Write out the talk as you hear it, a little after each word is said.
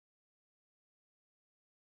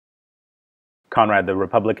Konrad, the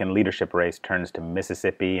Republican leadership race turns to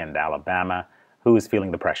Mississippi and Alabama. Who is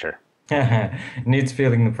feeling the pressure? Needs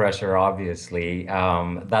feeling the pressure, obviously.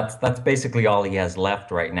 That's basically all he has left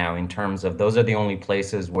right now in terms of those are the only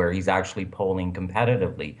places where he's actually polling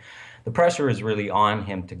competitively. The pressure is really on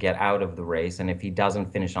him to get out of the race, and if he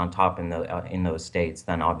doesn't finish on top in those states,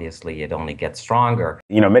 then obviously it only gets stronger.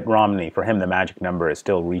 Mitt Romney, for him, the magic number is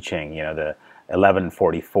still reaching, the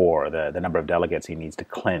 1144, the number of delegates he needs to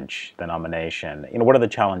clinch the nomination. What are the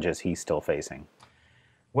challenges he's still facing?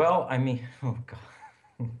 Well, I mean, oh God,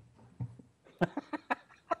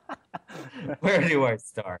 where do I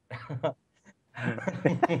start?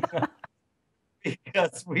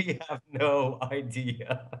 Because we have no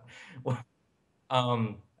idea.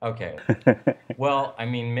 Okay. Well, I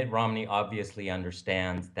mean, Mitt Romney obviously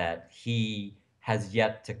understands that he has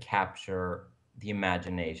yet to capture the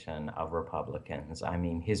imagination of Republicans. I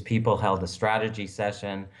mean, his people held a strategy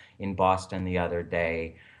session in Boston the other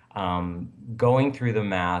day. Going through the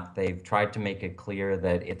math, they've tried to make it clear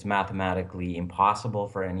that it's mathematically impossible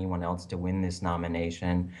for anyone else to win this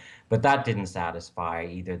nomination, but that didn't satisfy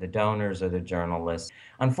either the donors or the journalists.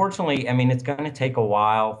 Unfortunately, I mean, it's going to take a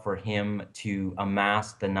while for him to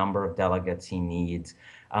amass the number of delegates he needs.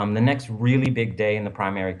 The next really big day in the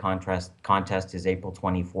primary contest is April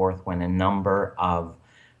 24th, when a number of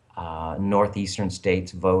northeastern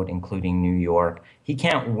states vote, including New York. He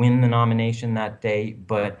can't win the nomination that day,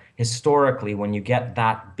 but historically, when you get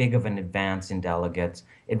that big of an advance in delegates,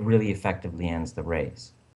 it really effectively ends the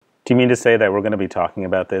race. Do you mean to say that we're going to be talking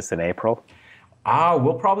about this in April?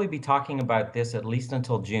 We'll probably be talking about this at least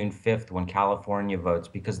until June 5th when California votes,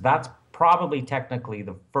 because that's probably technically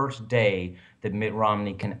the first day that Mitt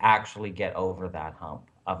Romney can actually get over that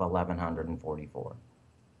hump of 1144.